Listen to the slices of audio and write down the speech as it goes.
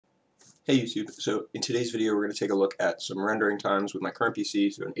Hey YouTube, so in today's video we're going to take a look at some rendering times with my current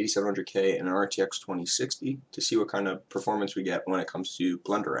PC, so an 8700K and an RTX 2060 to see what kind of performance we get when it comes to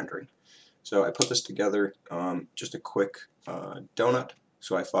Blender rendering. So I put this together, just a quick donut,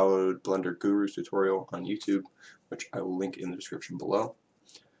 so I followed Blender Guru's tutorial on YouTube, which I will link in the description below.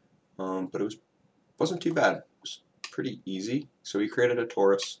 But it wasn't too bad, it was pretty easy. So we created a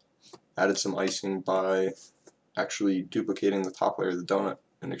torus, added some icing by actually duplicating the top layer of the donut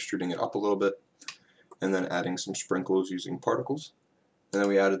and extruding it up a little bit, and then adding some sprinkles using particles. And then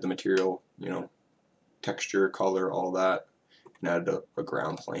we added the material, texture, color, all that, and added a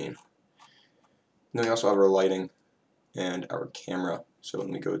ground plane. And then we also have our lighting and our camera. So when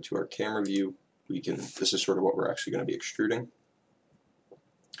we go to our camera view, this is sort of what we're actually going to be extruding.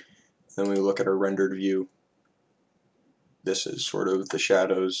 Then we look at our rendered view. This is sort of the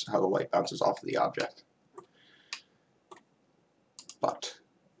shadows, how the light bounces off of the object. But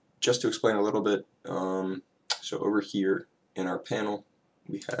just to explain a little bit, so over here in our panel,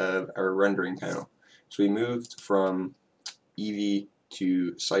 we have our rendering panel. So we moved from Eevee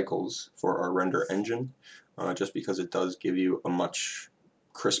to cycles for our render engine, just because it does give you a much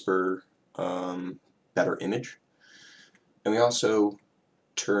crisper, better image. And we also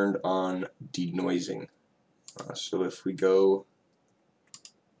turned on denoising. So if we go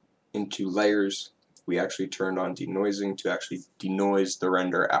into layers, we actually turned on denoising to actually denoise the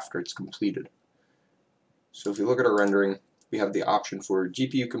render after it's completed. So if you look at our rendering, we have the option for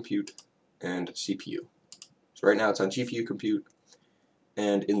GPU compute and CPU. So right now it's on GPU compute,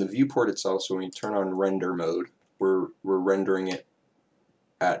 and in the viewport itself, so when you turn on render mode, we're rendering it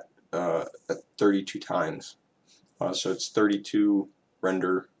at 32 times. So it's 32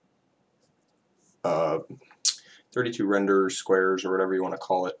 render squares, or whatever you want to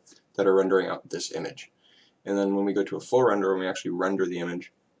call it, that are rendering out this image. And then when we go to a full render, when we actually render the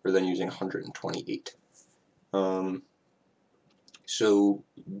image, we're then using 128. So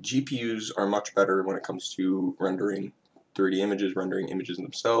GPUs are much better when it comes to rendering 3D images, rendering images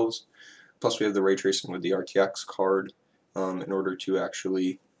themselves. Plus we have the ray tracing with the RTX card in order to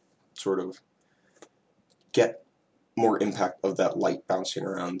actually sort of get more impact of that light bouncing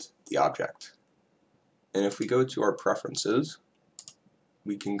around the object. And if we go to our preferences,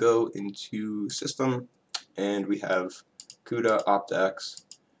 we can go into System, and we have CUDA, OptX,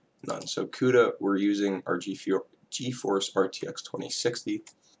 none. So CUDA, we're using our GeForce RTX 2060,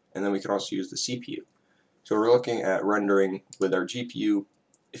 and then we can also use the CPU. So we're looking at rendering with our GPU.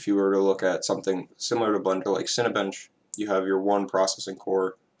 If you were to look at something similar to Blender like Cinebench, you have your one processing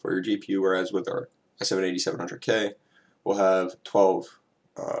core for your GPU, whereas with our i7-8700K, we'll have 12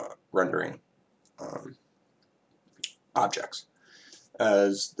 rendering objects,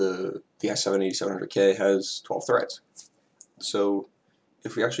 as the i7-8700K has 12 threads. So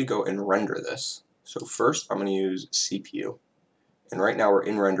if we actually go and render this, so first I'm going to use CPU, and right now we're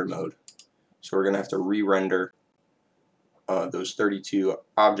in render mode, so we're going to have to re-render those 32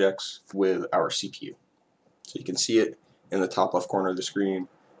 objects with our CPU. So you can see it in the top left corner of the screen,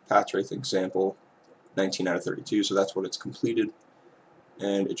 path trace example 19 out of 32, so that's what it's completed,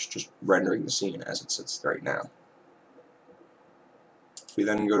 and it's just rendering the scene as it sits right now. If we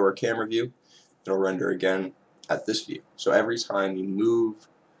then go to our camera view, it'll render again at this view. So every time you move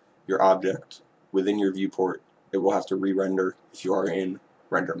your object within your viewport, it will have to re-render if you are in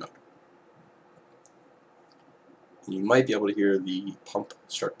render mode. And you might be able to hear the pump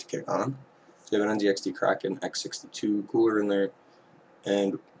start to kick on. So you have an NZXT Kraken X62 cooler in there,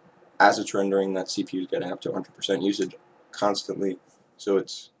 and as it's rendering, that CPU is getting up to 100% usage constantly, so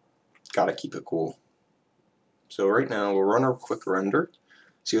it's got to keep it cool. So right now we'll run our quick render,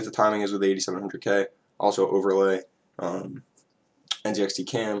 see what the timing is with the 8700K, also overlay NZXT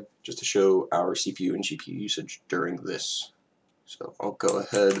Cam just to show our CPU and GPU usage during this. So I'll go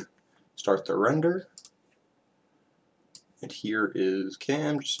ahead, start the render, and here is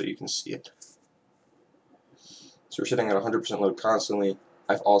Cam just so you can see it. So we're sitting at 100% load constantly.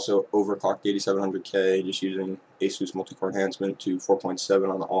 I've also overclocked the 8700K just using ASUS multi-core enhancement to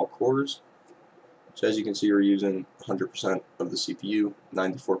 4.7 on all cores. So as you can see, we're using 100% of the CPU,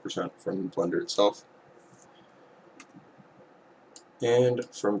 94% from Blender itself. And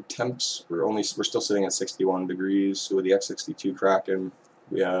from temps, we're still sitting at 61 degrees. So with the X62 Kraken,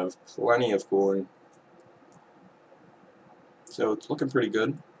 we have plenty of cooling. So it's looking pretty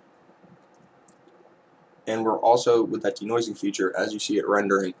good. And we're also, with that denoising feature, as you see it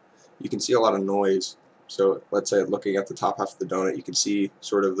rendering, you can see a lot of noise. So let's say looking at the top half of the donut, you can see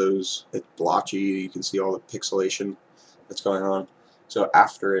sort of those, it's blotchy, you can see all the pixelation that's going on. So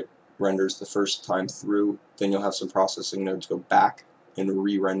after it renders the first time through, then you'll have some processing nodes go back and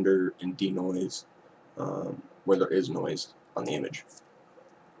re-render and denoise where there is noise on the image.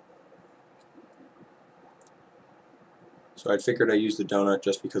 So I figured I used the donut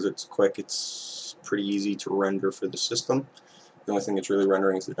just because it's quick. It's pretty easy to render for the system. The only thing it's really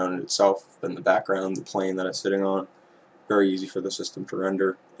rendering is the donut itself, then the background, the plane that it's sitting on. Very easy for the system to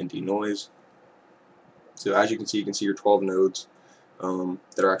render and denoise. So as you can see your 12 nodes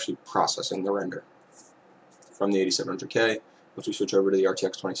that are actually processing the render. From the 8700K, once we switch over to the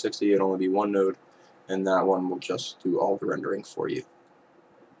RTX 2060, it'll only be one node, and that one will just do all the rendering for you.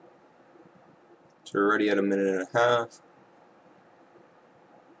 So we're already at a minute and a half.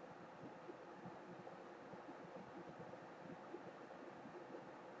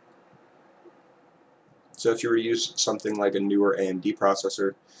 So if you were to use something like a newer AMD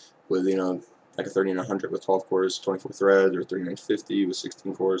processor with, like a 3900 with 12 cores, 24 threads, or 3950 with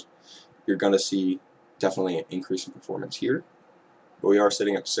 16 cores, you're going to see definitely an increase in performance here. But we are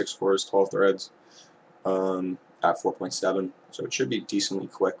sitting at 6 cores, 12 threads at 4.7, so it should be decently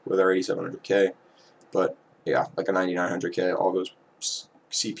quick with our 8700K. But yeah, like a 9900K, all those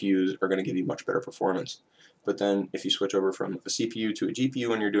CPUs are going to give you much better performance. But then if you switch over from a CPU to a GPU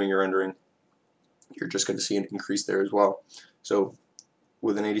when you're doing your rendering, you're just going to see an increase there as well. So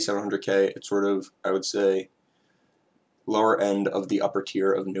with an 8700K, it's sort of, I would say, lower end of the upper tier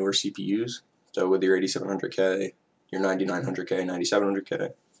of newer CPUs. So with your 8700K, your 9900K, 9700K,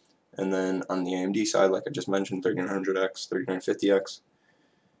 and then on the AMD side, like I just mentioned, 3900X, 3950X,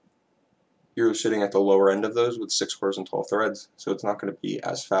 you're sitting at the lower end of those with 6 cores and 12 threads, so it's not going to be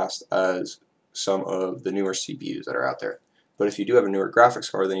as fast as some of the newer CPUs that are out there. But if you do have a newer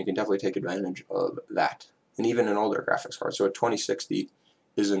graphics card, then you can definitely take advantage of that. And even an older graphics card. So a 2060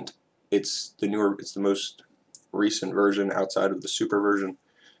 isn't, it's the most recent version outside of the super version,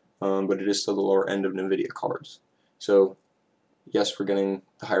 but it is still the lower end of NVIDIA cards. So yes, we're getting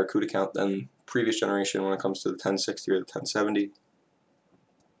the higher CUDA count than previous generation when it comes to the 1060 or the 1070,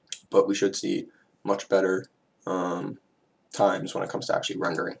 but we should see much better times when it comes to actually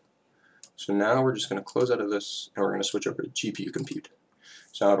rendering. So now we're just going to close out of this, and we're going to switch over to GPU compute.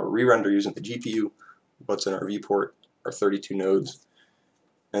 So now to re-render using the GPU, what's in our viewport, our 32 nodes,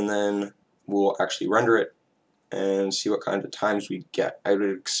 and then we'll actually render it and see what kind of times we get. I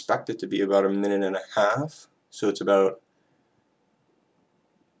would expect it to be about a minute and a half, so it's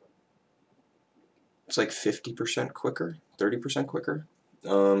like 50% quicker, 30% quicker.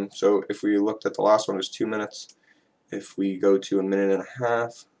 So if we looked at the last one, it was 2 minutes. If we go to a minute and a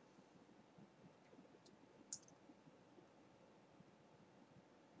half,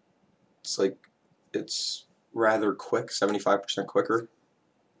 it's rather quick, 75% quicker.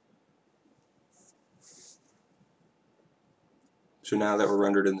 So now that we're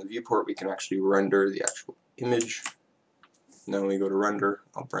rendered in the viewport, we can actually render the actual image. Now we go to render,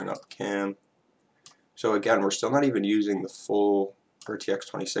 I'll bring up cam. So again, we're still not even using the full RTX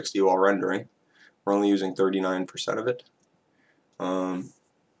 2060 while rendering. We're only using 39% of it,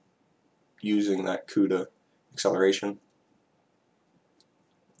 using that CUDA acceleration.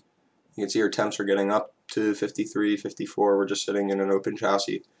 You can see our temps are getting up to 53, 54. We're just sitting in an open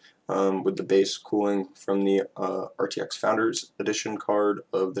chassis with the base cooling from the RTX Founders Edition card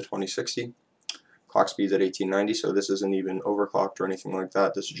of the 2060. Clock speed's at 1890, so this isn't even overclocked or anything like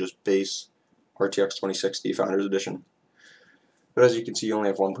that. This is just base RTX 2060 Founders Edition. But as you can see, you only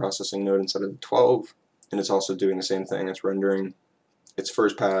have one processing node instead of 12, and it's also doing the same thing. It's rendering its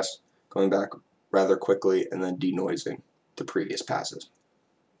first pass, going back rather quickly, and then denoising the previous passes.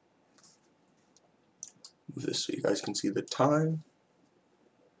 Move this so you guys can see the time.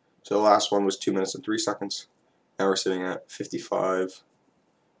 So the last one was 2 minutes and 3 seconds. Now we're sitting at 55,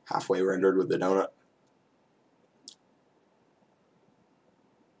 halfway rendered with the donut.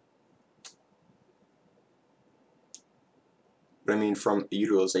 But I mean, from a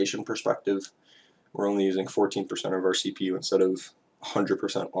utilization perspective, we're only using 14% of our CPU instead of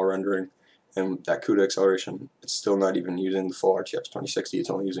 100% while rendering. And that CUDA acceleration, it's still not even using the full RTX 2060, it's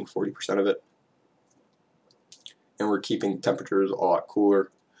only using 40% of it. And we're keeping temperatures a lot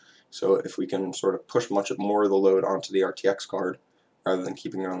cooler. So if we can sort of push much more of the load onto the RTX card rather than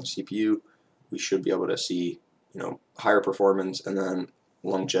keeping it on the CPU, we should be able to see, higher performance and then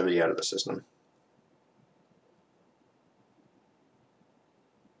longevity out of the system.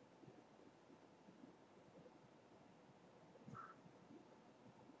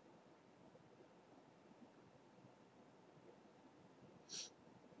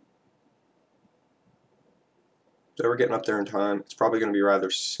 So we're getting up there in time. It's probably going to be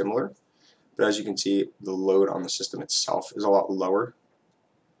rather similar, but as you can see, the load on the system itself is a lot lower.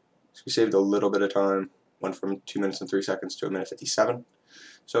 So we saved a little bit of time, went from 2 minutes and 3 seconds to 1 minute 57.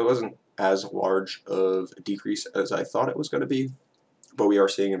 So it wasn't as large of a decrease as I thought it was going to be, but we are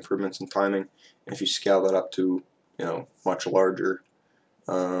seeing improvements in timing. And if you scale that up to, you know, much larger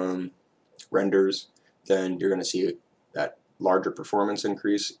renders, then you're going to see that larger performance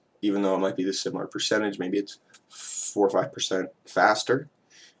increase. Even though it might be the similar percentage, maybe it's 4 or 5% faster,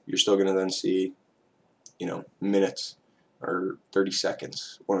 you're still going to then see, you know, minutes or 30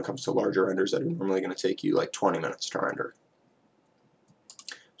 seconds when it comes to larger renders that are normally going to take you like 20 minutes to render.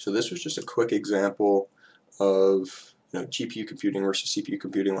 So this was just a quick example of, you know, GPU computing versus CPU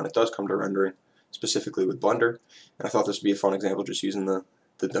computing when it does come to rendering, specifically with Blender. And I thought this would be a fun example just using the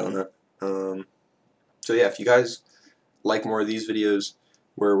donut. So yeah, if you guys like more of these videos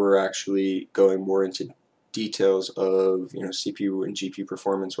where we're actually going more into details of, you know, CPU and GPU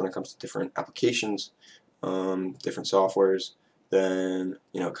performance when it comes to different applications, different softwares, then,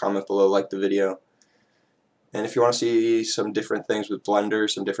 you know, comment below, like the video. And if you want to see some different things with Blender,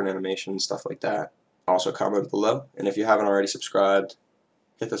 some different animations, stuff like that, also comment below. And if you haven't already subscribed,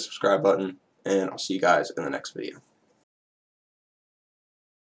 hit the subscribe button, and I'll see you guys in the next video.